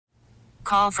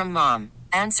Call from mom.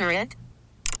 Answer it.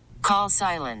 Call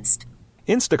silenced.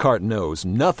 Instacart knows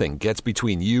nothing gets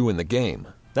between you and the game.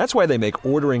 That's why they make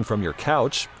ordering from your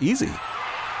couch easy.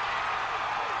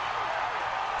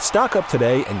 Stock up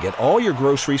today and get all your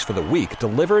groceries for the week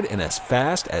delivered in as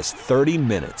fast as 30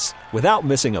 minutes without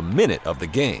missing a minute of the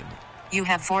game. You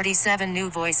have 47 new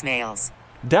voicemails.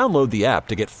 Download the app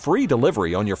to get free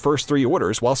delivery on your first 3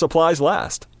 orders while supplies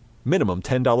last. Minimum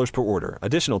 $10 per order.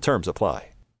 Additional terms apply.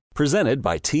 Presented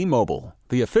by T-Mobile,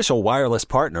 the official wireless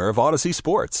partner of Odyssey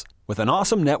Sports. With an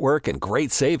awesome network and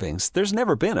great savings, there's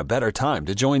never been a better time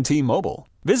to join T-Mobile.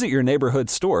 Visit your neighborhood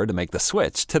store to make the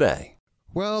switch today.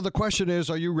 Well, the question is,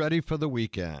 are you ready for the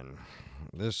weekend?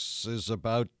 This is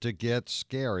about to get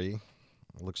scary.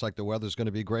 It looks like the weather's going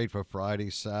to be great for Friday,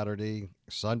 Saturday.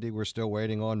 Sunday, we're still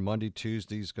waiting on. Monday,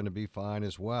 Tuesday's going to be fine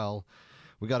as well.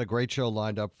 We got a great show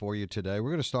lined up for you today.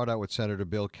 We're going to start out with Senator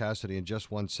Bill Cassidy in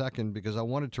just 1 second because I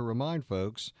wanted to remind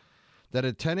folks that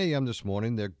at 10 a.m. this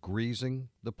morning, they're greasing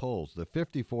the polls. The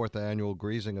 54th annual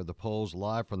greasing of the polls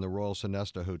live from the Royal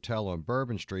Sonesta Hotel on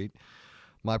Bourbon Street.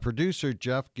 My producer,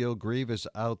 Jeff Gilgreeve, is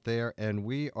out there, and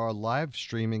we are live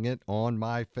streaming it on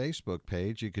my Facebook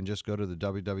page. You can just go to the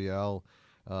WWL.com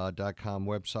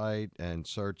website and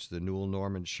search the Newell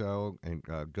Norman Show, and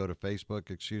go to Facebook,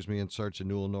 and search the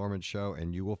Newell Norman Show,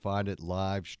 and you will find it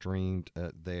live streamed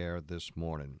there this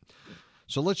morning.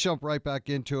 So let's jump right back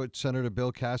into it. Senator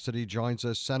Bill Cassidy joins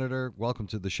us. Senator, welcome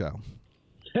to the show.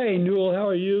 Hey, Newell, how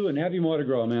are you? And happy Mardi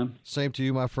Gras, man. Same to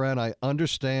you, my friend. I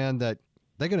understand that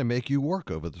they're going to make you work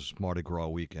over this Mardi Gras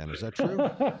weekend. Is that true?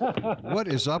 What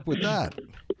is up with that?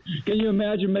 Can you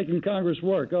imagine making Congress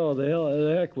work? Oh,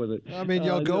 the heck with it. I mean,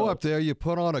 you'll go up there, you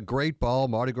put on a great ball,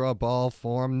 Mardi Gras ball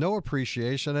for them, no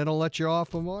appreciation, they don't let you off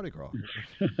for Mardi Gras.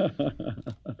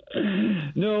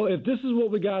 No, if this is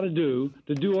what we got to do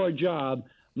our job,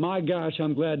 my gosh,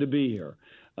 I'm glad to be here.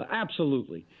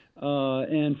 Absolutely.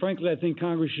 And frankly, I think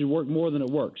Congress should work more than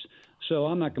it works. So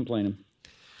I'm not complaining.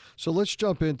 So let's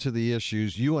jump into the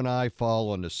issues. You and I fall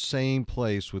on the same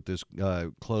place with this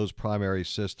closed primary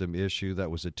system issue that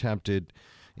was attempted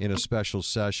in a special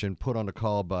session, put on a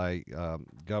call by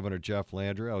Governor Jeff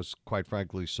Landry. I was quite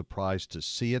frankly surprised to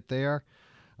see it there.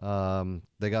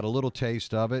 They got a little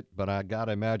taste of it, but I got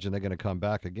to imagine they're going to come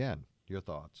back again. Your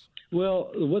thoughts? Well,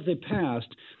 what they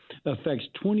passed affects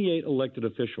 28 elected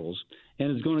officials, and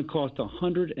it's going to cost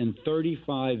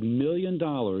 $135 million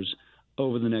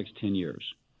over the next 10 years.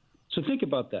 So think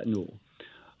about that, Newell.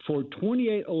 For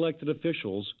 28 elected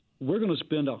officials, we're going to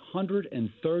spend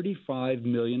 $135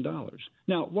 million.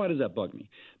 Now, why does that bug me?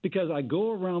 Because I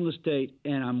go around the state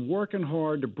and I'm working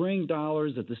hard to bring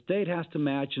dollars that the state has to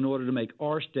match in order to make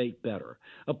our state better,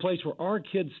 a place where our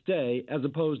kids stay as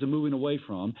opposed to moving away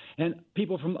from, and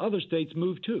people from other states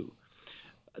move too.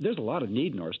 There's a lot of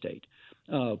need in our state.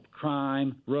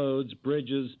 Crime, roads,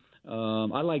 bridges.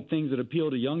 I like things that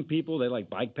appeal to young people. They like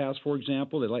bike paths, for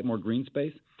example. They like more green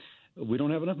space. We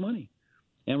don't have enough money.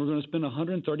 And we're going to spend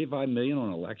 $135 million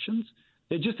on elections.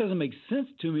 It just doesn't make sense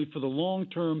to me for the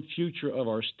long-term future of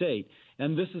our state.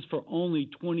 And this is for only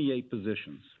 28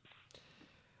 positions.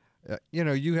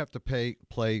 You have to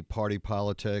play party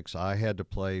politics. I had to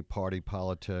play party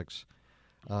politics.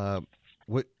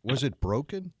 Was it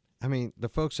broken? I mean, the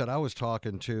folks that I was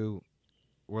talking to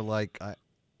were like,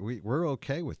 we're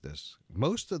okay with this.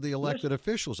 Most of the elected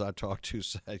officials I talked to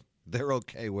say they're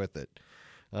okay with it.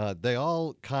 They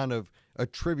all kind of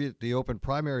attribute the open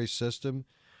primary system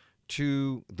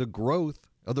to the growth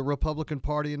of the Republican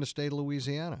Party in the state of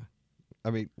Louisiana.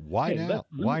 I mean, why now?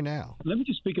 Why now? Let me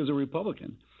just speak as a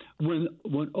Republican. When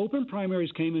open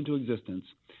primaries came into existence,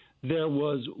 there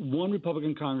was one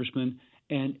Republican congressman,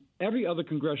 and every other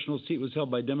congressional seat was held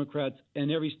by Democrats,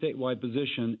 and every statewide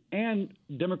position, and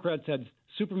Democrats had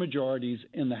supermajorities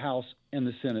in the House and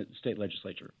the Senate state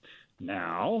legislature.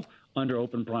 Now, under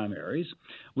open primaries,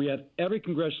 we have every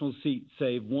congressional seat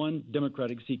save one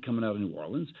Democratic seat coming out of New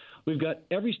Orleans. We've got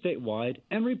every statewide,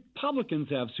 and Republicans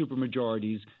have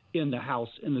supermajorities in the House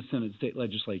and the Senate state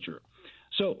legislature.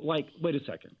 So, wait a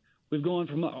second. We've gone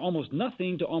from almost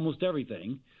nothing to almost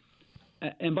everything.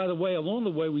 And by the way, along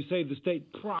the way, we saved the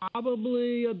state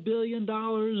probably $1 billion,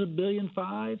 $1.5 billion.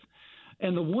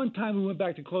 And the one time we went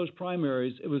back to closed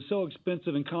primaries, it was so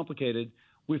expensive and complicated,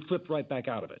 we flipped right back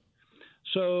out of it.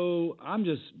 So I'm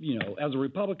just, as a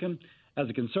Republican, as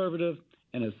a conservative,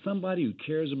 and as somebody who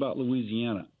cares about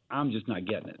Louisiana, I'm just not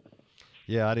getting it.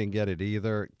 Yeah, I didn't get it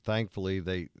either. Thankfully,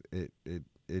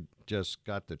 it just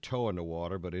got the toe in the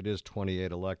water, but it is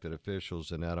 28 elected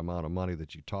officials and that amount of money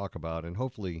that you talk about, and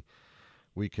hopefully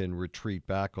we can retreat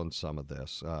back on some of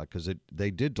this because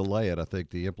they did delay it. I think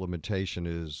the implementation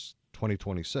is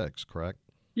 2026, correct?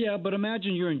 Yeah, but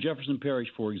imagine you're in Jefferson Parish,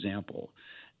 for example,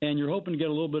 and you're hoping to get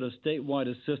a little bit of statewide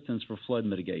assistance for flood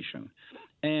mitigation.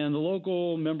 And the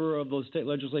local member of the state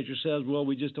legislature says, well,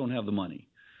 we just don't have the money.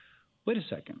 Wait a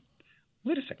second,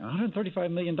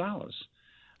 $135 million.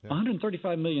 Yeah.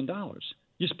 $135 million.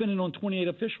 You're spending on 28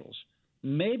 officials.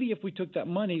 Maybe if we took that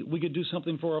money, we could do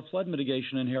something for our flood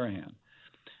mitigation in Harahan.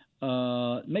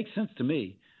 Makes sense to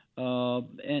me.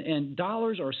 And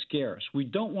dollars are scarce. We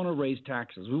don't want to raise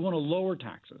taxes. We want to lower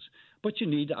taxes. But you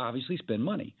need to obviously spend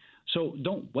money. So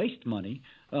don't waste money.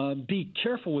 Be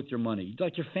careful with your money,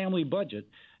 like your family budget,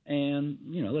 and,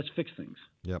 let's fix things.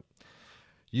 Yep.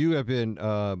 You have been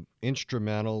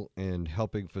instrumental in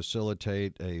helping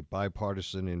facilitate a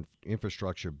bipartisan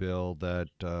infrastructure bill that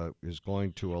is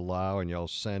going to allow, and y'all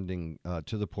sending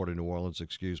to the Port of New Orleans,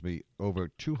 over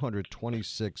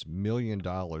 $226 million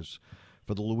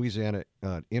for the Louisiana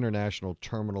International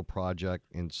Terminal Project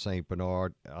in St.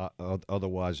 Bernard,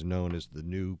 otherwise known as the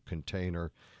New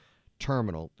Container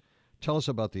Terminal. Tell us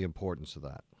about the importance of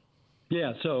that.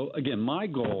 Yeah, so again, my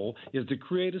goal is to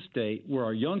create a state where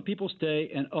our young people stay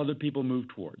and other people move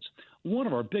towards. One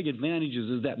of our big advantages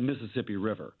is that Mississippi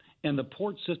River and the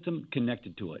port system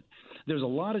connected to it. There's a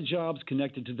lot of jobs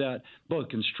connected to that, both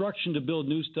construction to build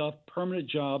new stuff, permanent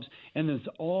jobs, and then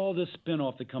all this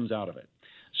spinoff that comes out of it.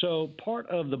 So part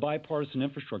of the bipartisan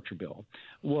infrastructure bill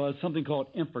was something called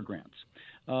infra grants.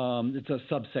 It's a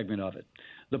subsegment of it.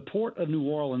 The Port of New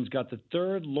Orleans got the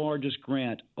third largest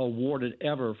grant awarded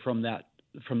ever from that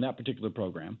particular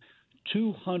program,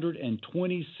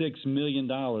 $226 million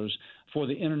for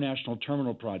the International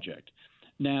Terminal Project.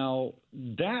 Now,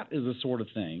 that is the sort of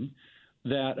thing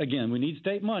that, again, we need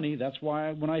state money. That's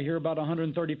why when I hear about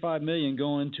 $135 million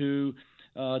going to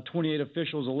 28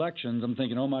 officials' elections, I'm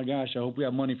thinking, oh, my gosh, I hope we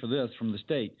have money for this from the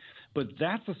state. But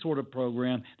that's the sort of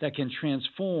program that can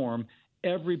transform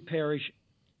every parish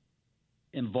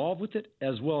involved with it,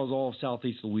 as well as all of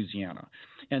southeast Louisiana.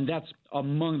 And that's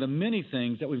among the many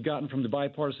things that we've gotten from the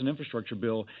bipartisan infrastructure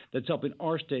bill that's helping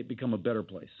our state become a better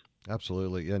place.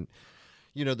 Absolutely. And,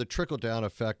 the trickle-down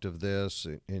effect of this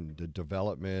in the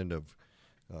development of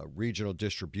regional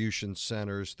distribution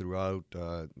centers throughout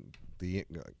the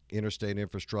interstate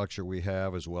infrastructure we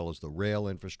have, as well as the rail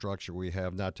infrastructure we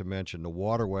have, not to mention the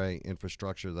waterway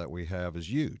infrastructure that we have, is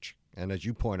huge. And as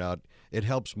you point out, it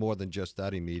helps more than just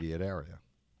that immediate area.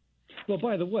 Well,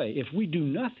 by the way, if we do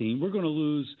nothing, we're going to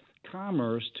lose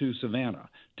commerce to Savannah,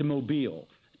 to Mobile,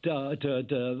 to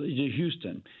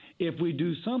Houston. If we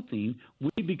do something,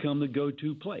 we become the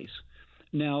go-to place.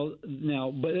 Now,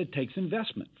 but it takes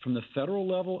investment from the federal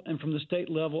level and from the state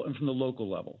level and from the local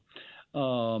level,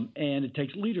 and it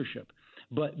takes leadership.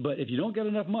 But if you don't get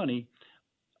enough money,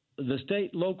 the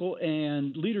state, local,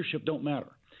 and leadership don't matter.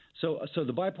 So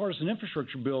the bipartisan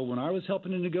infrastructure bill, when I was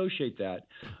helping to negotiate that,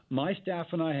 my staff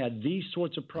and I had these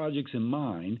sorts of projects in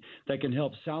mind that can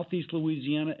help southeast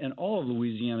Louisiana and all of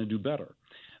Louisiana do better.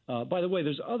 By the way,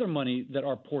 there's other money that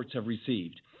our ports have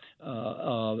received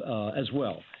as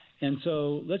well. And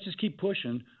so let's just keep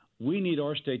pushing. We need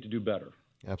our state to do better.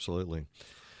 Absolutely.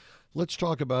 Let's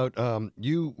talk about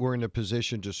you were in a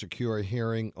position to secure a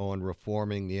hearing on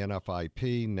reforming the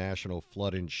NFIP, National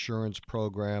Flood Insurance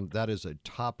Program. That is a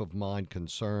top-of-mind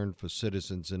concern for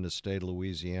citizens in the state of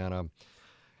Louisiana.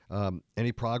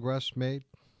 Any progress made?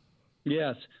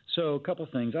 Yes. So a couple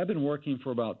things. I've been working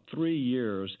for about 3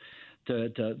 years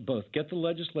to both get the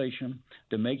legislation,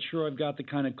 to make sure I've got the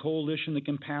kind of coalition that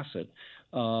can pass it,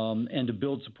 and to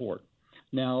build support.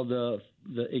 Now,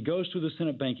 it goes through the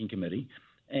Senate Banking Committee.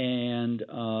 And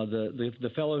the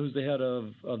fellow who's the head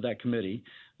of that committee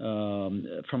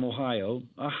from Ohio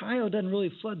doesn't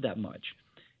really flood that much.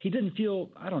 He didn't feel,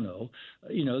 I don't know,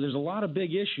 there's a lot of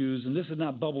big issues, and this has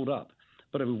not bubbled up.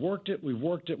 But we've worked it,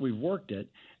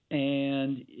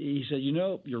 and he said,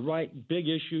 you're right, big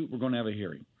issue, we're going to have a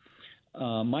hearing.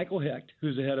 Michael Hecht,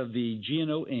 who's the head of the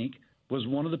GNO Inc., was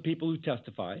one of the people who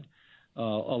testified. A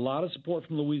lot of support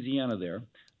from Louisiana there.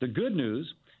 The good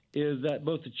news is that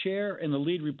both the chair and the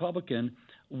lead Republican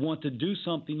want to do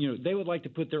something. They would like to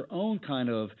put their own kind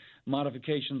of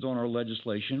modifications on our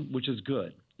legislation, which is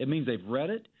good. It means they've read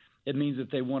it. It means that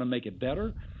they want to make it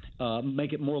better,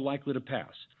 make it more likely to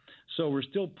pass. So we're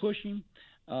still pushing.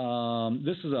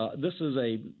 This is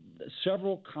a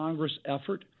several Congress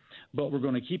effort, but we're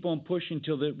going to keep on pushing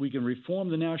until that we can reform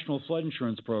the National Flood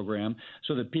Insurance Program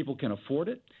so that people can afford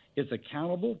it. It's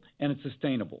accountable and it's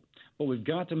sustainable. But we've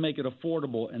got to make it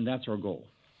affordable, and that's our goal.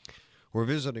 We're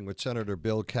visiting with Senator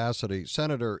Bill Cassidy.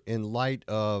 Senator, in light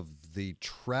of the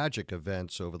tragic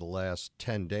events over the last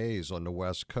 10 days on the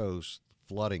West Coast,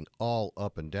 flooding all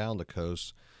up and down the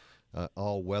coast,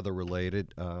 all weather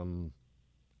related.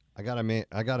 I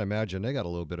gotta imagine they got a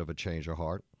little bit of a change of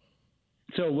heart.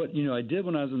 So what I did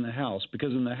when I was in the House,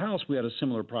 because in the House we had a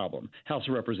similar problem, House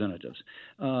of Representatives,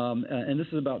 and this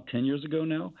is about 10 years ago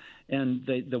now. And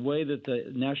the way that the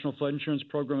National Flood Insurance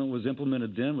Program was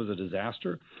implemented then was a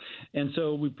disaster. And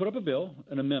so we put up a bill,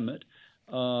 an amendment,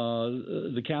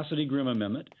 the Cassidy-Grimm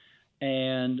Amendment,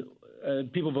 and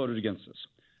people voted against us.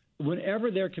 Whenever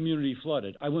their community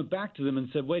flooded, I went back to them and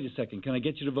said, wait a second, can I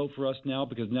get you to vote for us now?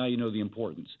 Because now you know the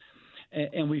importance.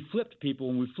 And we flipped people,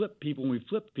 and we flipped people, and we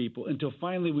flipped people until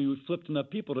finally we flipped enough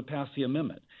people to pass the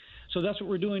amendment. So that's what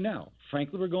we're doing now.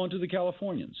 Frankly, we're going to the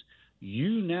Californians.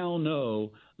 You now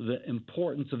know the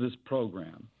importance of this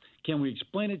program. Can we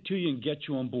explain it to you and get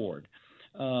you on board?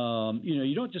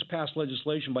 You don't just pass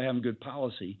legislation by having good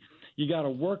policy. You got to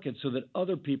work it so that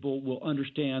other people will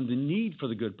understand the need for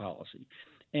the good policy.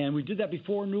 And we did that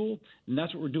before Newell, and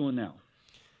that's what we're doing now.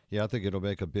 Yeah, I think it'll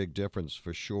make a big difference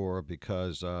for sure,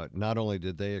 because not only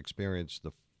did they experience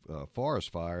the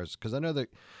forest fires, because I know that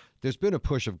there's been a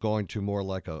push of going to more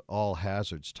like a all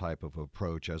hazards type of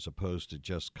approach as opposed to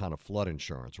just kind of flood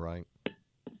insurance, right?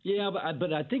 Yeah,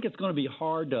 but I think it's going to be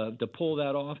hard to pull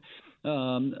that off.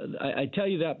 I tell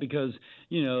you that because,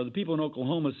 the people in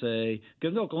Oklahoma say,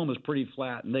 because Oklahoma's pretty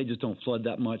flat and they just don't flood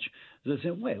that much. They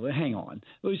say, wait, hang on.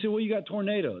 Well, you say, well, you got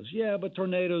tornadoes. Yeah, but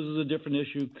tornadoes is a different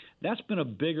issue. That's been a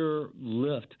bigger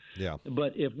lift. Yeah.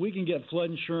 But if we can get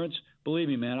flood insurance, believe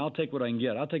me, man, I'll take what I can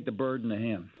get. I'll take the bird in the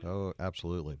hand. Oh,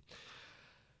 absolutely.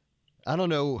 I don't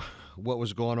know what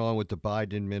was going on with the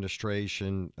Biden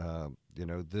administration.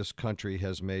 This country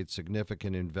has made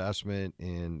significant investment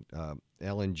in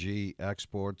LNG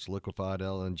exports, liquefied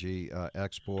LNG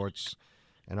exports,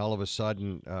 and all of a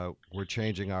sudden we're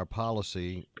changing our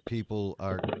policy. People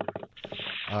our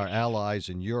allies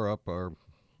in Europe are,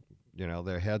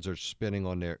 their heads are spinning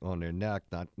on their neck,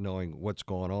 not knowing what's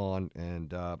going on,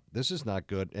 and this is not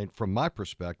good. And from my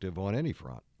perspective, on any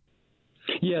front.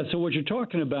 Yeah, so what you're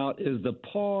talking about is the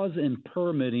pause in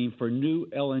permitting for new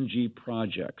LNG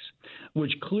projects,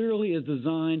 which clearly is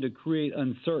designed to create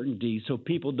uncertainty so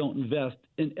people don't invest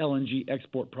in LNG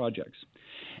export projects.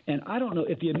 And I don't know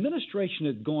if the administration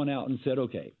had gone out and said,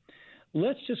 okay,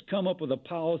 let's just come up with a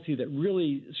policy that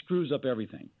really screws up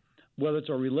everything, whether it's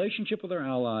our relationship with our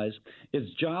allies,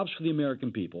 it's jobs for the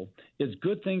American people, it's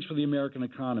good things for the American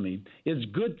economy, it's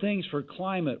good things for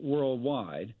climate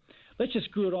worldwide. Let's just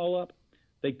screw it all up.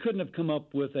 They couldn't have come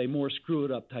up with a more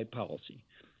screw-it-up type policy.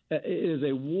 It is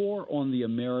a war on the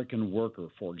American worker,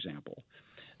 for example.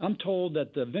 I'm told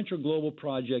that the Venture Global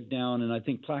project down in, I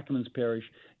think, Plaquemines Parish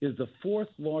is the fourth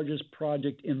largest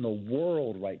project in the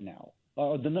world right now,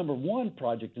 the number one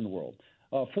project in the world,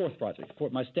 fourth project.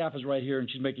 My staff is right here, and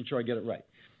she's making sure I get it right.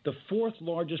 The fourth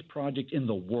largest project in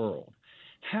the world.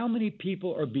 How many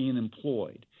people are being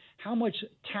employed? How much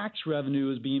tax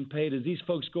revenue is being paid as these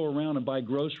folks go around and buy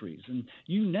groceries, and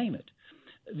you name it.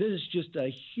 This is just a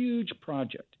huge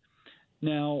project.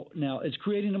 Now it's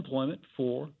creating employment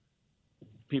for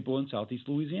people in Southeast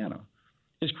Louisiana.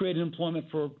 It's creating employment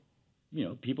for,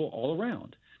 people all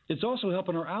around. It's also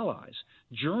helping our allies.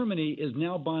 Germany is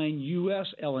now buying U.S.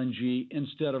 LNG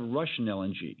instead of Russian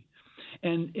LNG.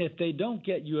 And if they don't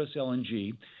get U.S.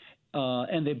 LNG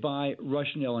and they buy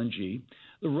Russian LNG,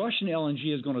 the Russian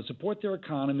LNG is going to support their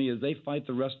economy as they fight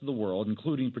the rest of the world,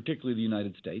 including particularly the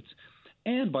United States.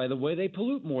 And, by the way, they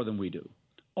pollute more than we do.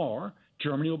 Or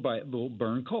Germany will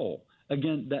burn coal.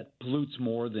 Again, that pollutes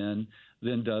more than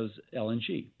does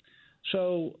LNG.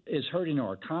 So it's hurting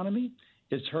our economy.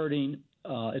 It's hurting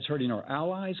our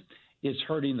allies. It's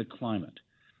hurting the climate.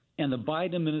 And the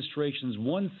Biden administration's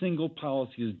one single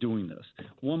policy is doing this.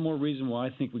 One more reason why I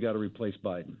think we got to replace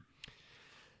Biden.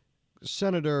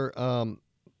 Senator,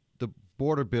 the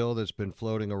border bill that's been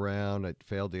floating around, it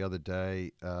failed the other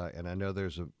day, and I know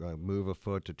there's a move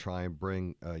afoot to try and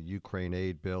bring a Ukraine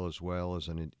aid bill as well as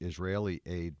an Israeli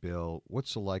aid bill.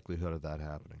 What's the likelihood of that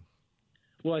happening?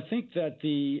 Well, I think that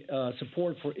the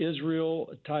support for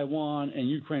Israel, Taiwan, and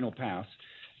Ukraine will pass.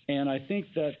 And I think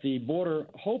that the border,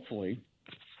 hopefully,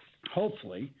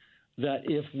 that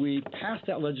if we pass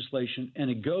that legislation and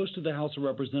it goes to the House of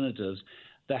Representatives,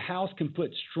 the House can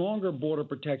put stronger border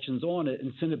protections on it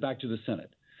and send it back to the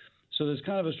Senate. So there's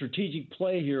kind of a strategic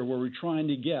play here where we're trying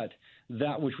to get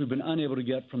that which we've been unable to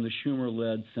get from the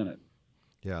Schumer-led Senate.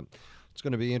 Yeah, it's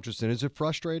going to be interesting. Is it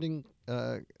frustrating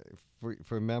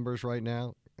for members right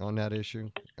now on that issue?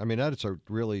 I mean, that's a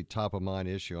really top-of-mind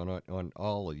issue on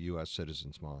all of U.S.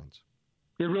 citizens' minds.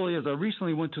 It really is. I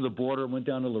recently went to the border, went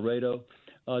down to Laredo,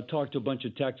 talked to a bunch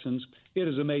of Texans. It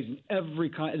is amazing. That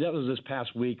was this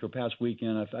past week or past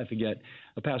weekend, I forget,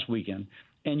 a past weekend.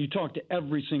 and you talk to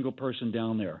every single person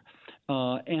down there,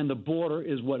 and the border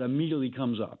is what immediately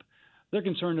comes up. They're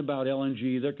concerned about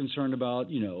LNG. They're concerned about,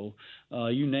 you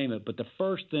name it. But the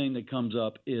first thing that comes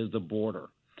up is the border.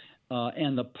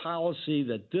 And the policy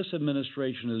that this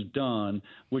administration has done,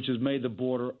 which has made the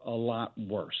border a lot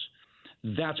worse.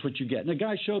 That's what you get. And the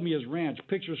guy showed me his ranch,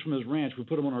 pictures from his ranch. We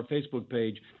put them on our Facebook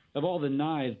page of all the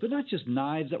knives, but not just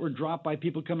knives that were dropped by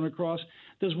people coming across.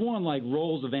 There's one like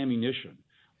rolls of ammunition,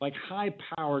 like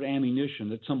high-powered ammunition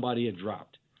that somebody had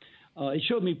dropped. He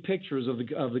showed me pictures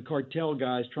of the cartel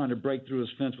guys trying to break through his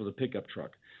fence with a pickup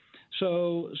truck.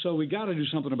 So we got to do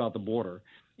something about the border.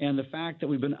 And the fact that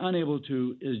we've been unable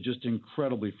to is just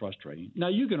incredibly frustrating. Now,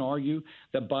 you can argue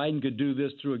that Biden could do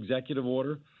this through executive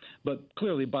order, but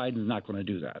clearly Biden's not going to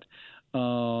do that.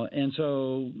 And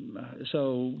so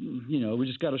we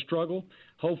just got to struggle.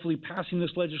 Hopefully passing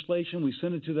this legislation, we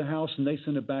send it to the House and they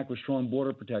send it back with strong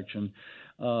border protection.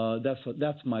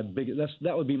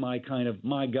 That would be my kind of,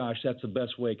 my gosh, that's the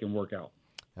best way it can work out.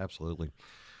 Absolutely.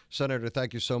 Senator,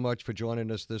 thank you so much for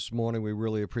joining us this morning. We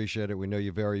really appreciate it. We know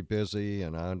you're very busy,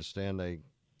 and I understand they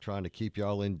trying to keep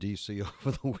y'all in D.C.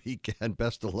 over the weekend.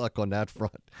 Best of luck on that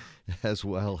front as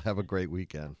well. Have a great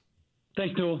weekend.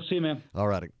 Thanks, Newell. See you, man. All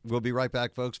righty. We'll be right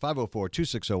back, folks.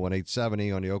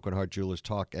 504-260-1870 on the Oakland Heart Jewelers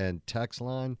Talk and Text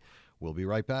line. We'll be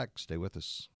right back. Stay with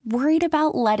us. Worried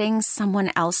about letting someone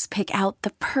else pick out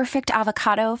the perfect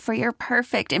avocado for your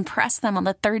perfect impress them on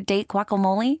the third date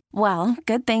guacamole? Well,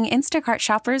 good thing Instacart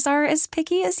shoppers are as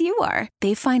picky as you are.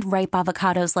 They find ripe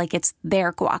avocados like it's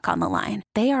their guac on the line.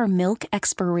 They are milk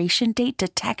expiration date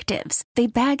detectives. They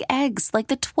bag eggs like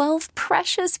the 12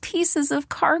 precious pieces of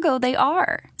cargo they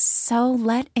are. So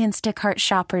let Instacart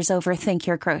shoppers overthink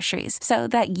your groceries so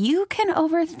that you can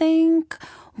overthink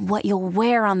what you'll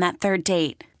wear on that third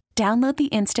date. Download the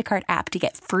Instacart app to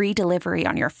get free delivery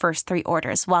on your first 3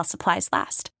 orders while supplies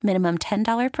last. Minimum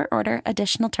 $10 per order.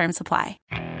 Additional terms apply.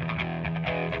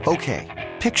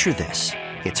 Okay, picture this.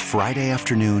 It's Friday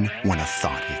afternoon when a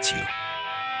thought hits you.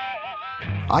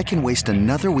 I can waste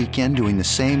another weekend doing the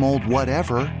same old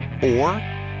whatever, or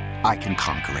I can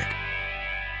conquer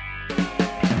it.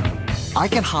 I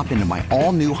can hop into my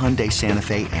all-new Hyundai Santa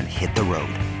Fe and hit the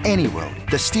road. Any road.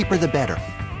 The steeper, the better.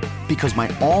 Because my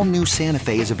all-new Santa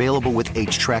Fe is available with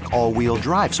H-Track all-wheel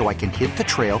drive, so I can hit the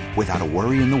trail without a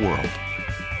worry in the world.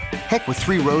 Heck, with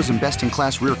 3 rows and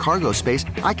best-in-class rear cargo space,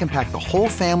 I can pack the whole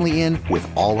family in with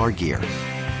all our gear.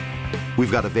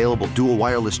 We've got available dual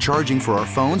wireless charging for our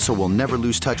phones, so we'll never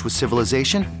lose touch with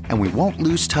civilization, and we won't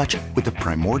lose touch with the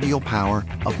primordial power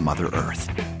of Mother Earth.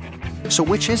 So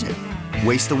which is it?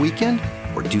 Waste the weekend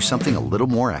or do something a little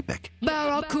more epic?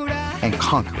 And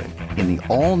conquer it in the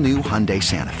all-new Hyundai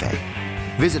Santa Fe.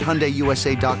 Visit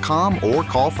HyundaiUSA.com or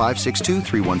call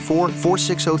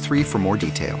 562-314-4603 for more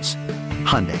details.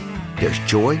 Hyundai, there's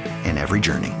joy in every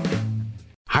journey.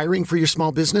 Hiring for your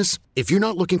small business? If you're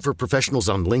not looking for professionals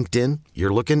on LinkedIn,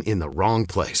 you're looking in the wrong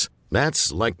place.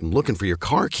 That's like looking for your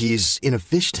car keys in a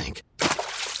fish tank.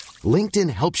 LinkedIn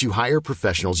helps you hire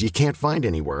professionals you can't find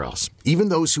anywhere else, even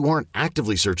those who aren't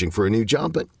actively searching for a new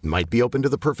job but might be open to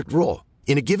the perfect role.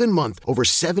 In a given month, over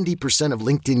 70% of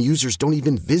LinkedIn users don't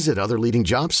even visit other leading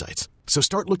job sites. So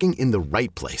start looking in the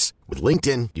right place. With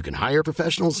LinkedIn, you can hire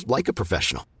professionals like a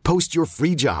professional. Post your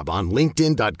free job on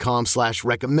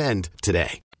linkedin.com/recommend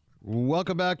today.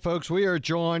 Welcome back, folks. We are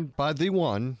joined by the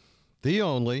one, the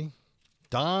only,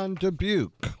 Don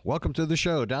Dubuc. Welcome to the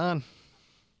show, Don.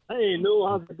 Hey, Newell,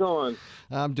 how's it going?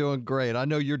 I'm doing great. I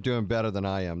know you're doing better than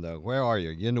I am, though. Where are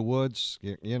you? You in the woods?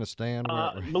 You in a stand?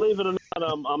 Believe it or not,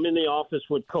 I'm in the office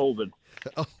with COVID.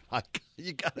 Oh, my God.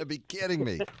 You got to be kidding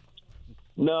me.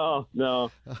 No.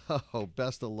 Oh,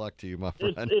 best of luck to you, my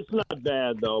friend. It's not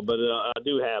bad, though, but I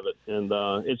do have it, and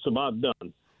it's about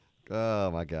done.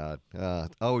 Oh, my God.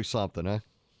 Always something, huh?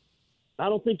 I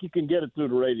don't think you can get it through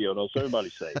the radio, though, so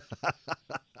everybody's safe.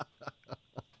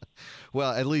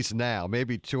 Well, at least now.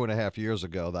 Maybe 2.5 years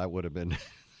ago, that would have been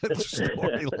the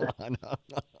storyline.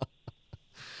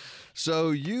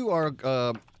 So you are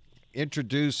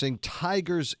introducing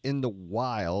Tigers in the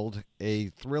Wild, a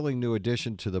thrilling new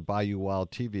addition to the Bayou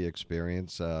Wild TV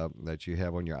experience that you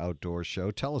have on your outdoor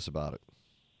show. Tell us about it.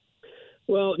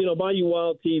 Well, Bayou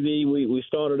Wild TV, we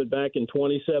started it back in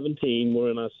 2017.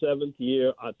 We're in our 7th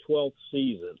year, our 12th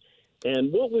season.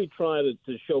 And what we try to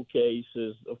showcase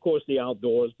is, of course, the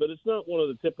outdoors, but it's not one of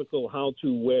the typical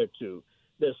how-to, where-to.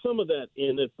 There's some of that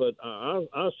in it, but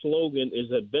our slogan is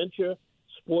adventure,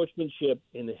 sportsmanship,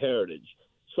 and heritage.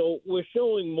 So we're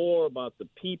showing more about the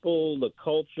people, the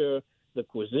culture, the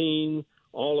cuisine,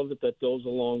 all of it that goes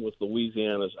along with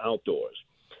Louisiana's outdoors.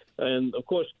 And, of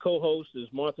course, co-host is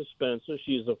Martha Spencer.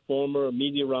 She is a former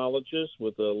meteorologist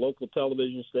with a local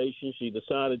television station. She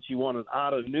decided she wanted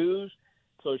out of news,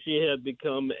 so she had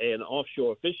become an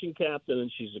offshore fishing captain,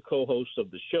 and she's a co-host of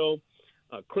the show.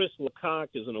 Chris Lecoq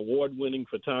is an award-winning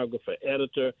photographer,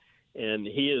 editor, and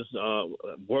he is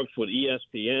works with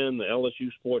ESPN, the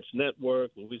LSU Sports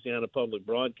Network, Louisiana Public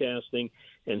Broadcasting,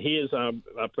 and he is our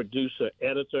producer,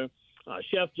 editor.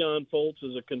 Chef John Foltz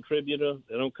is a contributor.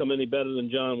 They don't come any better than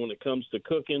John when it comes to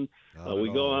cooking.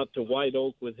 We go out to White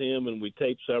Oak with him, and we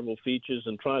tape several features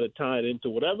and try to tie it into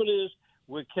whatever it is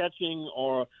we're catching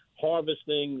or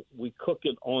harvesting. We cook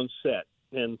it on set,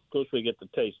 and, of course, we get to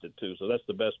taste it, too, so that's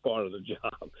the best part of the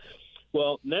job.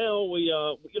 Well, now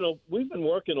we've been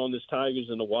working on this Tigers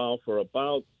in the Wild for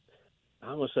about,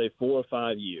 I'm going to say 4 or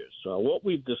 5 years. So what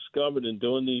we've discovered in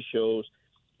doing these shows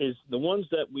is the ones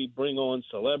that we bring on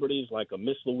celebrities like a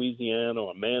Miss Louisiana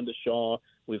or Amanda Shaw.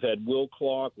 We've had Will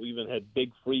Clark. We even had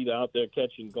Big Freed out there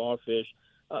catching garfish.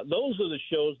 Those are the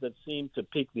shows that seem to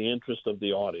pique the interest of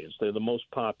the audience. They're the most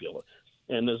popular.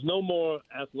 And there's no more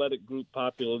athletic group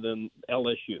popular than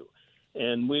LSU.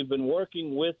 And we've been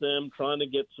working with them, trying to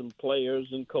get some players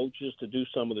and coaches to do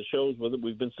some of the shows with it.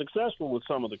 We've been successful with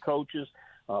some of the coaches,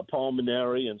 Paul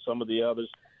Maneri and some of the others.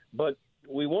 But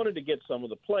we wanted to get some of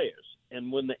the players. And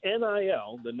when the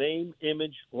NIL, the name,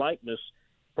 image, likeness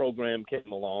program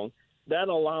came along, that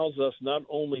allows us not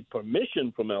only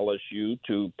permission from LSU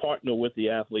to partner with the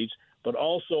athletes, but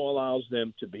also allows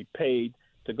them to be paid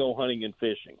to go hunting and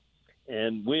fishing.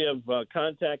 And we have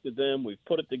contacted them. We've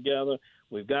put it together.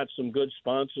 We've got some good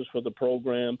sponsors for the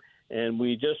program. And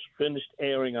we just finished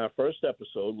airing our first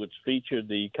episode, which featured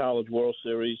the College World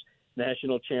Series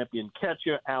national champion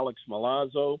catcher Alex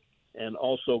Milazzo and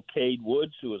also Cade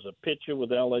Woods, who is a pitcher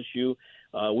with LSU.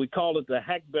 We called it the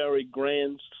Hackberry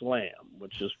Grand Slam,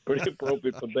 which is pretty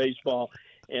appropriate for baseball.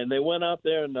 And they went out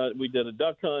there, and we did a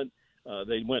duck hunt.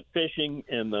 They went fishing,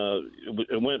 and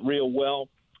it went real well.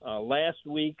 Last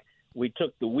week, we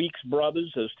took the Weeks brothers.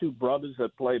 There's 2 brothers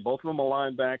that play. Both of them are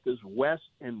linebackers, West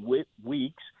and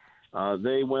Weeks.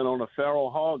 They went on a feral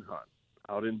hog hunt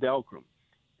out in Delcrum,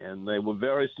 and they were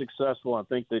very successful. I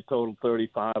think they totaled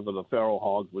 35 of the feral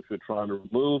hogs, which we're trying to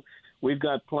remove. We've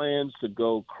got plans to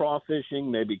go crawfishing,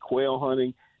 maybe quail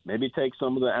hunting, maybe take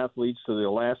some of the athletes to the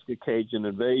Alaska Cajun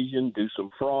Invasion, do some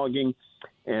frogging,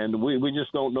 and we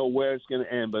just don't know where it's going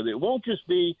to end. But it won't just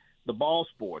be the ball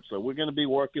sports. So we're going to be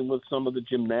working with some of the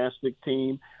gymnastic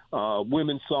team,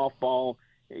 women's softball.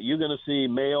 You're going to see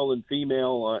male and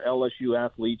female LSU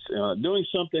athletes doing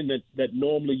something that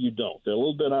normally you don't. They're a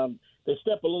little bit out. They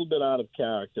step a little bit out of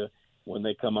character when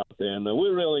they come out there, and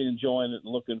we're really enjoying it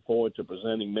and looking forward to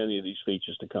presenting many of these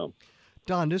features to come.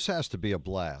 Don, this has to be a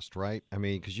blast, right? I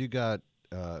mean, because you got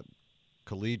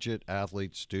collegiate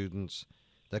athletes, students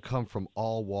that come from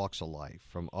all walks of life,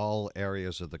 from all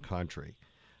areas of the country,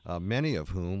 many of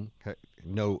whom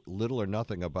know little or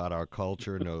nothing about our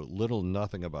culture, know little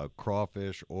nothing about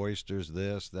crawfish, oysters,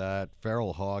 this, that,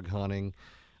 feral hog hunting.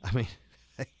 I mean,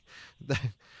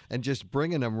 and just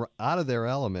bringing them out of their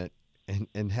element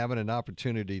and having an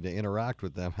opportunity to interact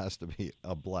with them has to be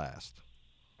a blast.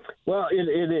 Well,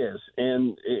 it is.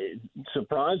 And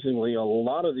surprisingly, a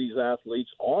lot of these athletes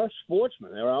are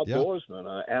sportsmen. They're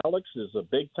outdoorsmen. Yep. Alex is a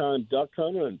big-time duck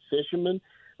hunter and fisherman.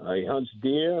 He hunts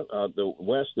deer. The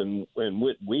West and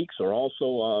Whit Weeks are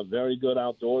also very good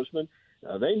outdoorsmen.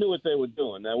 They knew what they were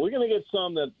doing. Now, we're going to get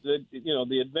some that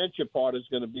the adventure part is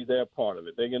going to be their part of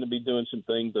it. They're going to be doing some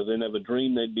things that they never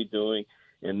dreamed they'd be doing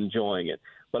and enjoying it.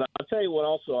 But I'll tell you what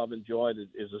also I've enjoyed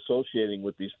is associating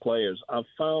with these players. I've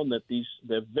found that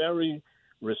they're very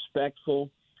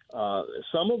respectful.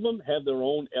 Some of them have their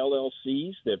own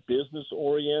LLCs. They're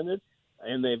business-oriented,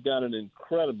 and they've got an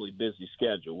incredibly busy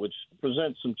schedule, which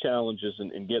presents some challenges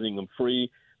in getting them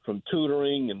free from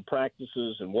tutoring and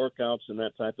practices and workouts and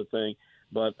that type of thing.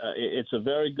 But it's a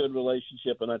very good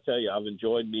relationship, and I tell you, I've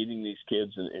enjoyed meeting these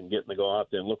kids and getting to go out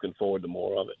there and looking forward to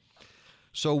more of it.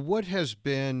 So what has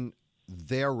been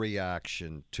their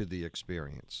reaction to the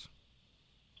experience?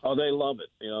 Oh, they love it.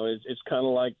 It's kind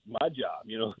of like my job.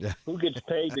 Yeah. Who gets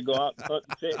paid to go out and hunt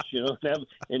and fish?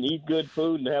 And eat good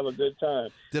food and have a good time.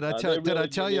 Did I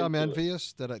tell you I'm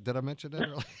envious? Did I mention that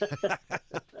earlier?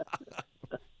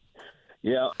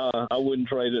 Yeah, I wouldn't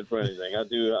trade it for anything. I've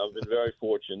been very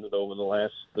fortunate over the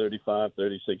last 35,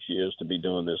 36 years to be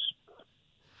doing this.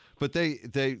 But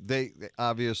they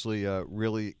obviously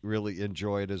really, really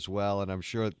enjoy it as well. And I'm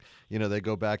sure, they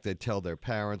go back, they tell their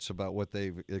parents about what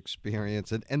they've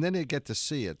experienced, and then they get to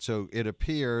see it. So it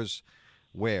appears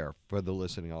where for the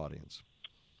listening audience?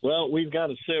 Well, we've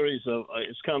got a series of,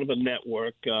 it's kind of a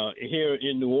network. Here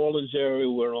in New Orleans area,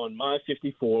 we're on My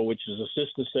 54, which is a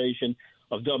sister station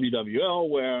of WWL,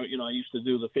 where, I used to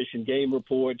do the fish and game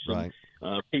reports. Right.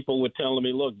 And people were telling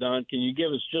me, look, Don, can you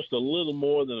give us just a little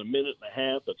more than a minute and a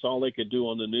half? That's all they could do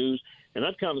on the news. And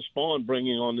that kind of spawned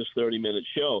bringing on this 30-minute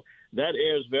show. That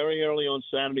airs very early on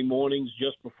Saturday mornings,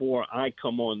 just before I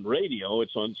come on radio.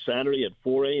 It's on Saturday at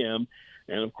 4 a.m.,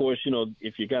 and, of course,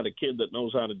 if you got a kid that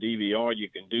knows how to DVR, you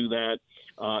can do that.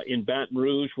 In Baton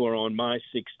Rouge, we're on My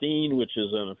 16, which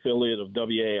is an affiliate of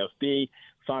WAFB,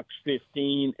 Fox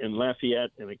 15 in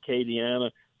Lafayette and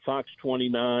Acadiana, Fox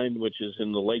 29, which is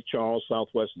in the Lake Charles,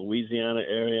 southwest Louisiana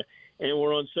area. And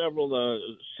we're on several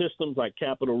systems like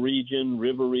Capital Region,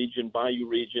 River Region, Bayou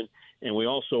Region, and we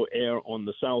also air on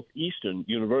the Southeastern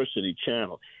University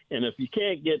channel. And if you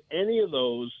can't get any of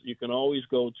those, you can always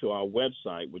go to our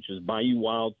website, which is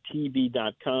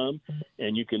BayouWildTV.com,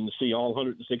 and you can see all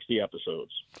 160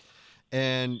 episodes.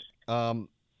 And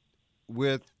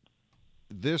with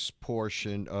this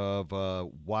portion of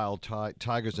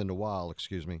Tigers in the Wild,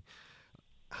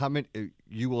 how many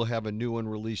you will have a new one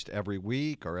released every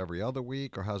week or every other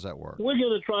week, or how's that work? We're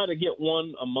going to try to get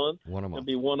one a month. It'll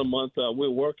be one a month. We're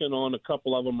working on a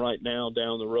couple of them right now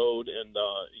down the road, and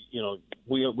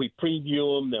we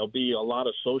preview them. There'll be a lot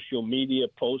of social media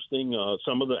posting.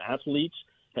 Some of the athletes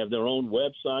have their own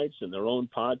websites and their own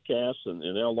podcasts, and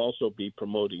they'll also be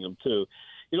promoting them too.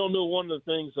 Neil, one of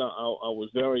the things I was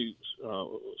very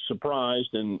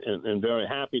surprised and very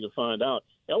happy to find out,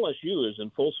 LSU is in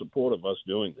full support of us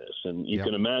doing this, and you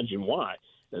can imagine why.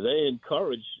 They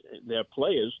encourage their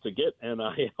players to get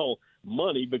NIL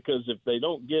money, because if they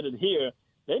don't get it here,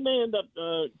 they may end up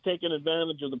taking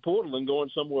advantage of the portal and going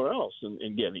somewhere else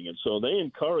and getting it. So they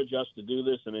encourage us to do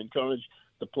this and encourage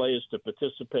the players to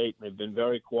participate. They've been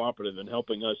very cooperative in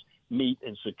helping us meet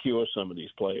and secure some of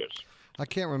these players. I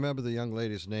can't remember the young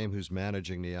lady's name who's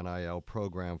managing the NIL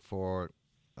program for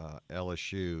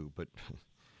LSU, but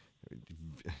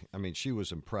I mean, she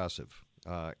was impressive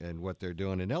in what they're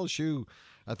doing. And LSU,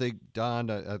 I think, Don,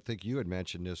 I think you had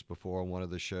mentioned this before on one of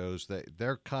the shows,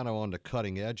 they're kind of on the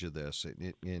cutting edge of this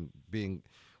in being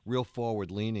real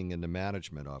forward-leaning in the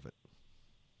management of it.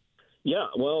 Yeah,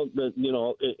 well,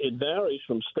 it varies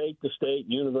from state to state,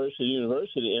 university to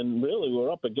university, and really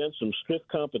we're up against some stiff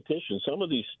competition. Some of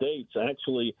these states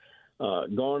actually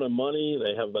garner money.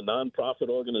 They have the nonprofit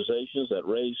organizations that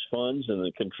raise funds and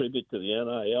that contribute to the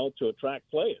NIL to attract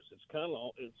players. It's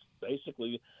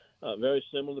basically very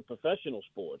similar to professional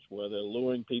sports, where they're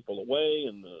luring people away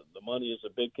and the money is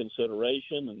a big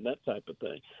consideration and that type of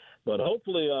thing. But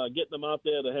hopefully getting them out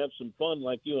there to have some fun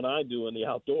like you and I do in the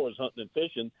outdoors, hunting and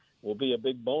fishing, will be a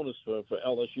big bonus for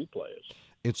LSU players.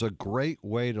 It's a great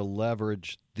way to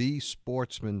leverage the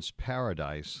sportsman's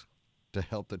paradise to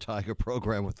help the Tiger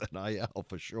program with NIL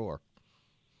for sure.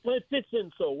 Well, it fits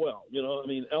in so well.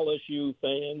 LSU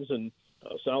fans and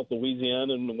South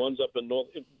Louisiana and the ones up in North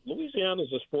Louisiana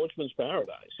is a sportsman's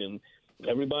paradise, and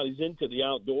everybody's into the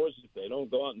outdoors. If they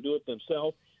don't go out and do it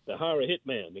themselves, they hire a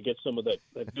hitman to get some of that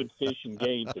good fish and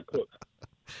game to cook.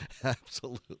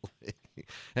 Absolutely.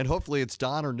 And hopefully it's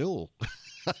Don or Newell.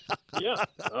 Yeah,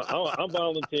 I'll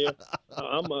volunteer.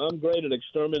 I'm great at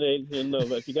exterminating.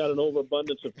 If you got an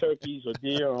overabundance of turkeys or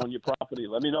deer on your property,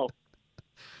 let me know.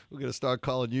 We're going to start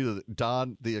calling you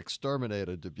Don the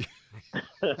Exterminator, Dubuc.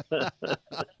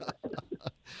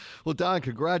 Well, Don,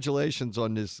 congratulations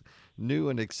on this new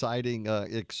and exciting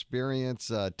experience.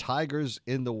 Tigers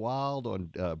in the Wild on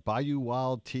Bayou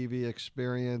Wild TV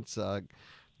experience.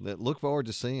 Look forward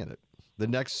to seeing it. The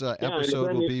next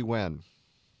episode will be when?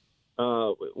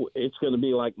 It's going to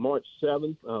be like March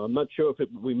 7th. I'm not sure if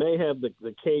we may have the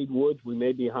Cade Woods. We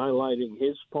may be highlighting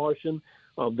his portion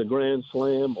of the Grand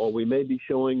Slam, or we may be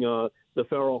showing the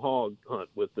feral hog hunt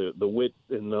with the Witt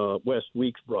and West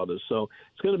Weeks brothers. So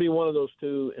it's going to be one of those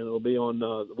two, and it'll be on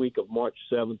the week of March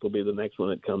 7th will be the next one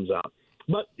that comes out.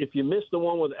 But if you missed the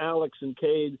one with Alex and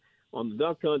Cade on the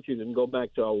duck hunt, you can go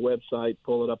back to our website,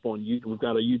 pull it up on YouTube. We've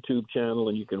got a YouTube channel,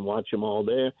 and you can watch them all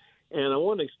there. And I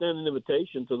want to extend an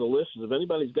invitation to the listeners. If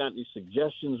anybody's got any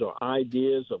suggestions or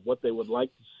ideas of what they would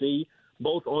like to see,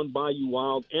 both on Bayou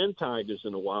Wild and Tigers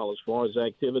in the Wild, as far as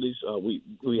activities, we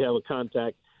have a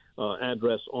contact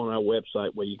address on our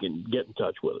website where you can get in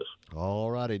touch with us. All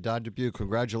righty. Don Dubuc,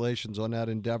 congratulations on that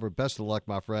endeavor. Best of luck,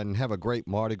 my friend, and have a great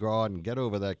Mardi Gras and get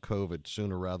over that COVID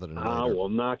sooner rather than later. I will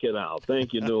knock it out.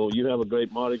 Thank you, Newell. You have a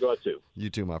great Mardi Gras, too. You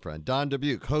too, my friend. Don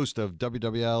Dubuc, host of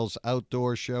WWL's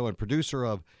Outdoor Show and producer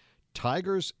of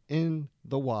Tigers in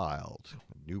the Wild,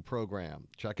 new program.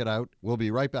 Check it out. We'll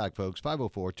be right back, folks.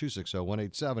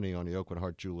 504-260-1870 on the Oakland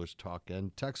Heart Jewelers Talk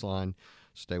and Text line.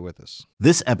 Stay with us.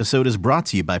 This episode is brought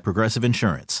to you by Progressive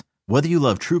Insurance. Whether you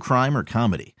love true crime or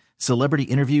comedy, celebrity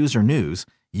interviews or news,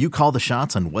 you call the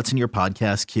shots on what's in your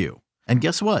podcast queue. And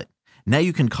guess what? Now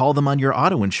you can call them on your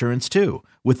auto insurance too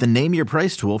with the Name Your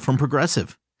Price tool from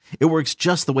Progressive. It works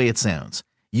just the way it sounds.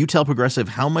 You tell Progressive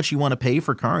how much you want to pay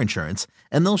for car insurance,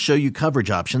 and they'll show you coverage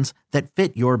options that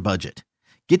fit your budget.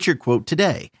 Get your quote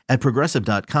today at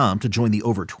Progressive.com to join the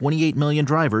over 28 million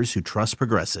drivers who trust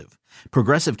Progressive.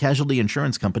 Progressive Casualty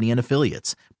Insurance Company and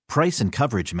Affiliates. Price and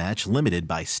coverage match limited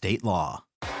by state law.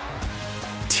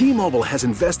 T-Mobile has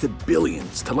invested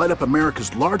billions to light up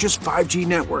America's largest 5G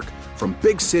network, from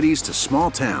big cities to small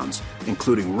towns,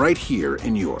 including right here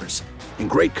in yours. And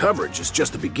great coverage is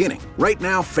just the beginning. Right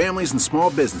now, families and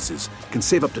small businesses can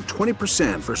save up to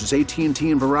 20% versus AT&T and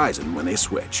Verizon when they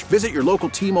switch. Visit your local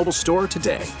T-Mobile store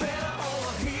today.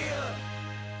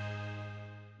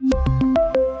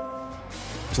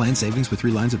 Plan savings with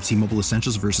 3 lines of T-Mobile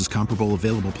Essentials versus comparable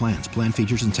available plans. Plan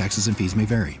features and taxes and fees may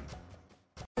vary.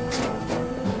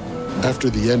 After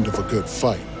the end of a good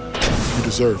fight, you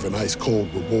deserve an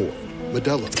ice-cold reward.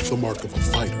 Modelo is the mark of a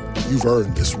fighter. You've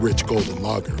earned this rich golden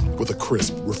lager with a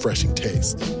crisp, refreshing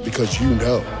taste. Because you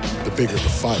know, the bigger the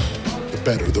fight, the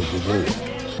better the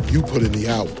reward. You put in the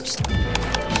hours,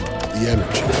 the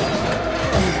energy,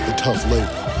 the tough labor.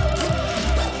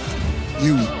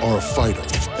 You are a fighter,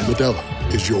 and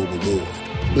Modelo is your reward.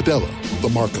 Modelo, the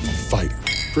mark of a fighter.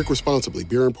 Drink responsibly.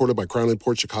 Beer imported by Crown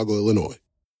Imports, Chicago, Illinois.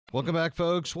 Welcome back,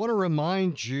 folks. Want to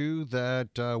remind you that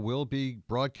we'll be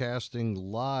broadcasting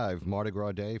live Mardi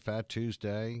Gras Day, Fat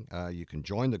Tuesday. You can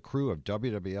join the crew of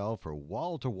WWL for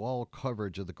wall-to-wall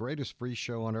coverage of the greatest free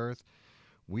show on earth.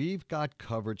 We've got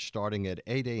coverage starting at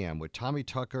 8 a.m. with Tommy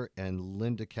Tucker and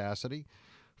Linda Cassidy,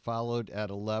 followed at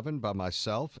 11 by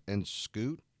myself and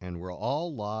Scoot. And we're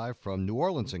all live from New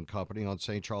Orleans & Company on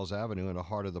St. Charles Avenue in the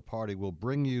heart of the party. We'll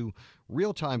bring you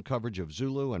real-time coverage of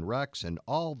Zulu and Rex and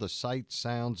all the sights,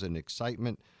 sounds, and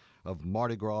excitement of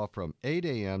Mardi Gras from 8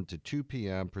 a.m. to 2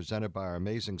 p.m., presented by our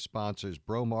amazing sponsors,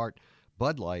 Bromart,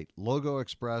 Bud Light, Logo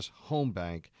Express, Home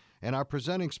Bank, and our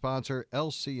presenting sponsor,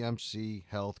 LCMC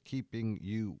Health, keeping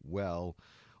you well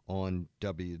on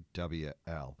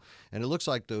WWL. And it looks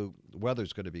like the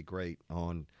weather's going to be great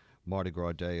on Mardi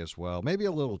Gras Day as well. Maybe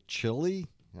a little chilly,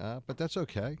 but that's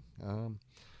okay.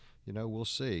 We'll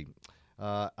see.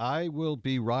 I will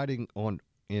be riding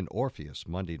in Orpheus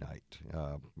Monday night.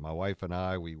 My wife and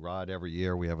I, we ride every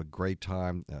year. We have a great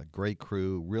time, a great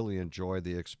crew, really enjoy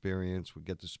the experience. We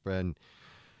get to spend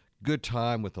good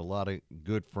time with a lot of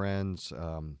good friends,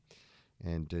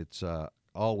 and it's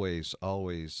always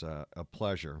a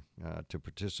pleasure to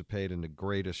participate in the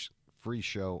greatest free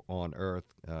show on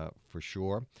earth, for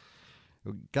sure.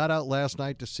 We got out last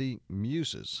night to see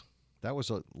Muses. That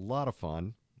was a lot of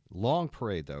fun. Long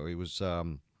parade, though. It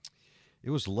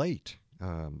was late.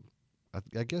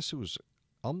 I guess it was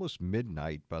almost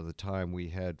midnight by the time we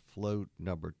had float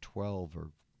number 12 or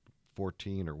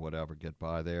 14 or whatever get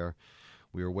by there.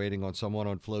 We were waiting on someone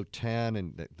on float 10,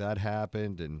 and that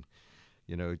happened, and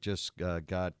it just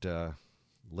got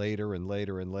later and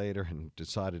later and later, and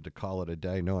decided to call it a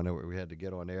day, knowing that we had to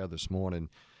get on air this morning.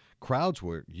 Crowds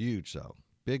were huge, though.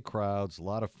 Big crowds, a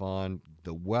lot of fun.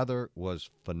 The weather was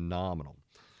phenomenal.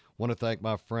 Want to thank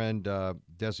my friend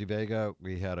Desi Vega.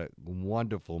 We had a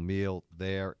wonderful meal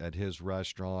there at his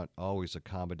restaurant. Always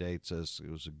accommodates us.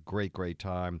 It was a great, great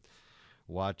time.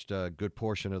 Watched a good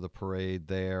portion of the parade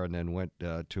there, and then went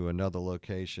to another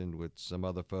location with some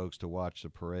other folks to watch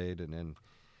the parade, and then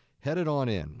headed on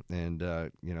in. And,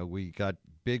 we got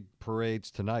big parades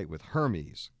tonight with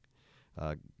Hermes,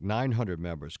 900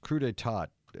 members. Crew d'Etat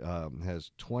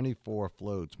has 24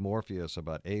 floats. Morpheus,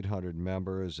 about 800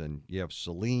 members. And you have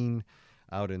Celine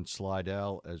out in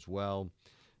Slidell as well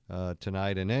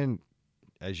tonight. And then,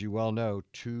 as you well know,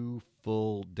 2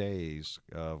 full days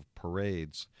of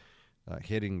parades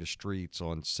hitting the streets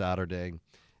on Saturday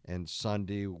and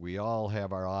Sunday. We all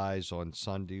have our eyes on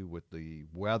Sunday with the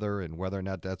weather and whether or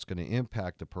not that's going to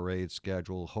impact the parade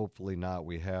schedule. Hopefully not.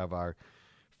 We have our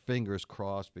fingers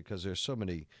crossed because there's so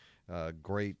many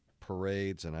great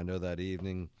parades, and I know that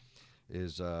evening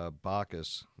is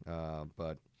Bacchus,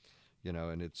 but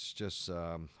and it's just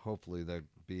hopefully they'll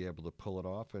be able to pull it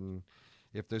off. And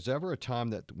if there's ever a time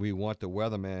that we want the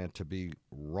weatherman to be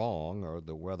wrong or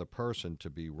the weather person to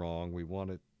be wrong, we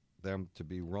want them to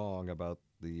be wrong about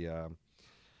the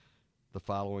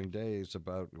following days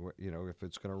about if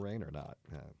it's going to rain or not,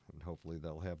 and hopefully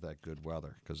they'll have that good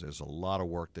weather because there's a lot of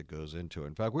work that goes into it.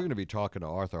 In fact, we're going to be talking to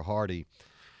Arthur Hardy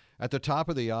at the top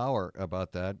of the hour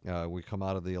about that. We come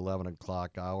out of the 11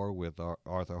 o'clock hour with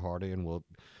Arthur Hardy, and we'll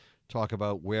talk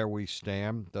about where we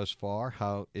stand thus far,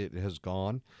 how it has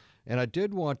gone. And I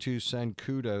did want to send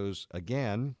kudos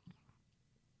again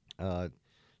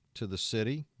to the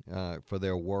city for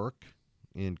their work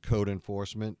in code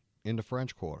enforcement in the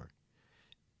French Quarter.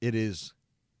 It is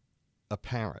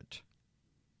apparent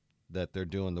that they're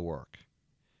doing the work.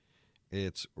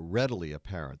 It's readily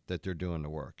apparent that they're doing the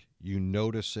work. You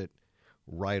notice it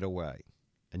right away.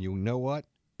 And you know what?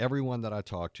 Everyone that I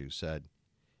talked to said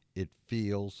it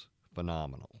feels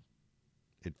phenomenal.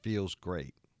 It feels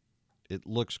great. It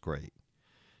looks great.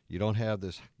 You don't have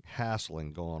this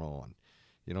hassling going on.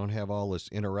 You don't have all this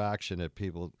interaction that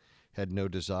people had no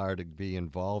desire to be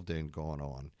involved in going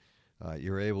on.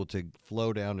 You're able to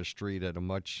flow down the street at a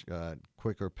much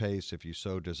quicker pace if you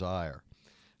so desire.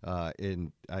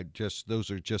 Those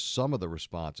are just some of the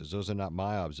responses. Those are not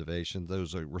my observations.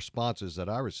 Those are responses that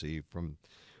I received from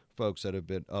folks that have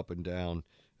been up and down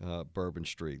Bourbon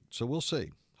Street. So we'll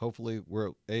see. Hopefully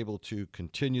we're able to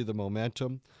continue the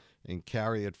momentum and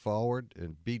carry it forward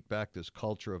and beat back this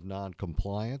culture of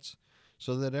noncompliance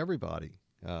so that everybody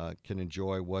can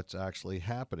enjoy what's actually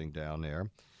happening down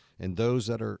there. And those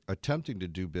that are attempting to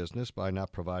do business by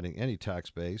not providing any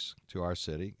tax base to our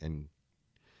city, and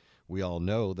we all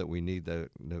know that we need the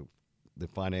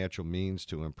financial means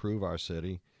to improve our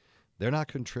city, they're not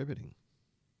contributing.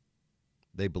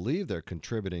 They believe they're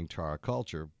contributing to our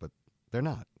culture, but they're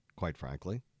not, quite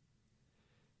frankly.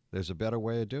 There's a better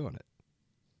way of doing it.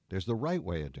 There's the right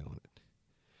way of doing it.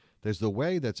 There's the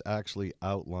way that's actually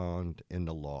outlined in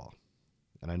the law.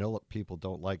 And I know that people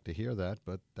don't like to hear that,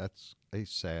 but that's a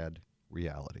sad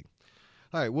reality.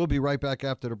 All right, we'll be right back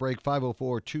after the break.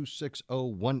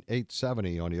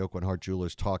 504-260-1870 on the Oakland Heart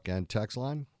Jewelers talk and text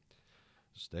line.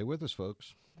 Stay with us,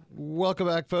 folks. Welcome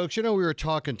back, folks. You know, we were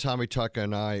talking, Tommy Tucker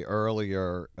and I,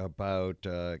 earlier about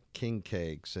king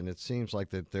cakes, and it seems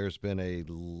like that there's been a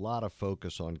lot of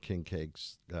focus on king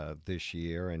cakes this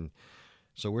year. And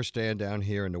so we're staying down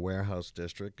here in the Warehouse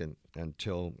District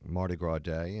until Mardi Gras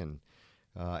Day, and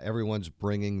everyone's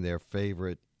bringing their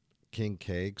favorite king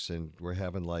cakes, and we're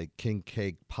having like king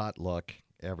cake potluck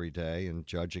every day and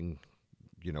judging,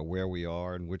 you know, where we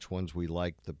are and which ones we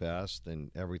like the best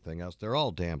and everything else. They're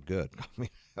all damn good. I mean,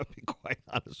 I'll be quite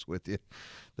honest with you.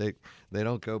 They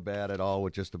don't go bad at all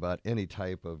with just about any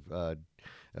type of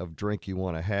drink you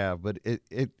want to have. But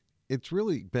it's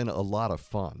really been a lot of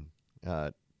fun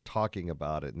talking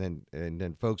about it, and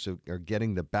then folks are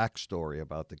getting the backstory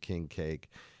about the king cake.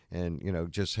 And, you know,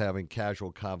 just having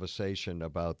casual conversation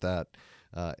about that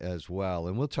as well.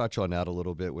 And we'll touch on that a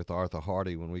little bit with Arthur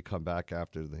Hardy when we come back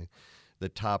after the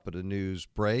top of the news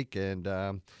break.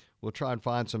 And we'll try and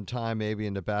find some time maybe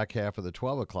in the back half of the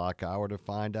 12 o'clock hour to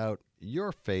find out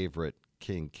your favorite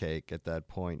king cake at that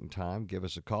point in time. Give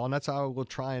us a call. And that's how we'll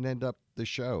try and end up the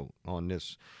show on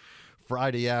this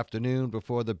Friday afternoon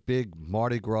before the big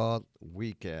Mardi Gras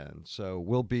weekend. So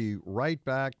we'll be right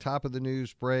back, top of the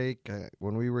news break,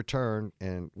 when we return,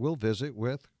 and we'll visit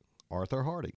with Arthur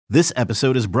Hardy. This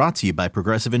episode is brought to you by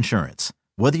Progressive Insurance.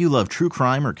 Whether you love true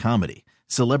crime or comedy,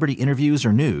 celebrity interviews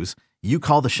or news, you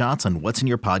call the shots on what's in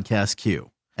your podcast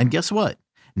queue. And guess what?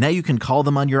 Now you can call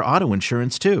them on your auto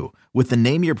insurance too with the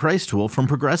Name Your Price tool from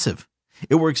Progressive.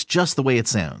 It works just the way it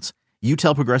sounds. You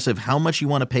tell Progressive how much you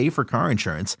want to pay for car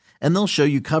insurance, and they'll show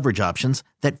you coverage options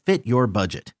that fit your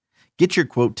budget. Get your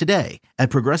quote today at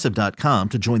Progressive.com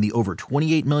to join the over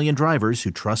 28 million drivers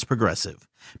who trust Progressive.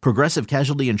 Progressive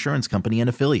Casualty Insurance Company and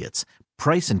Affiliates.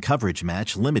 Price and coverage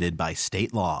match limited by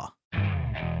state law.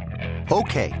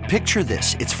 Okay, picture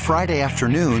this. It's Friday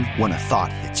afternoon when a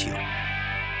thought hits you.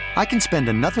 I can spend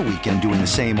another weekend doing the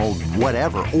same old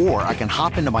whatever, or I can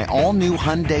hop into my all-new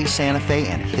Hyundai Santa Fe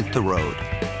and hit the road.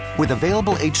 With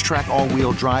available H-Track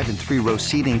all-wheel drive and 3-row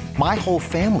seating, my whole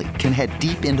family can head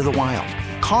deep into the wild.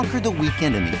 Conquer the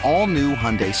weekend in the all-new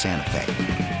Hyundai Santa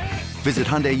Fe. Visit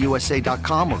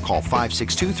HyundaiUSA.com or call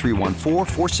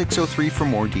 562-314-4603 for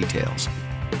more details.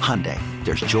 Hyundai,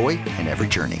 there's joy in every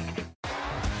journey.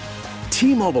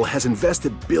 T-Mobile has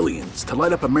invested billions to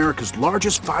light up America's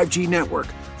largest 5G network,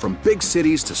 from big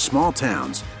cities to small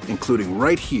towns, including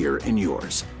right here in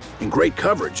yours. And great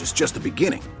coverage is just the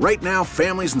beginning. Right now,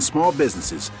 families and small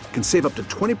businesses can save up to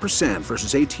 20%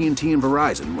 versus AT&T and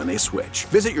Verizon when they switch.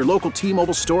 Visit your local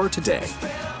T-Mobile store today.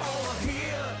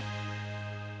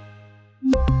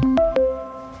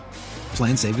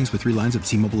 Plan savings with 3 lines of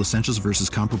T-Mobile Essentials versus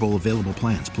comparable available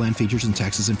plans. Plan features and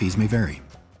taxes and fees may vary.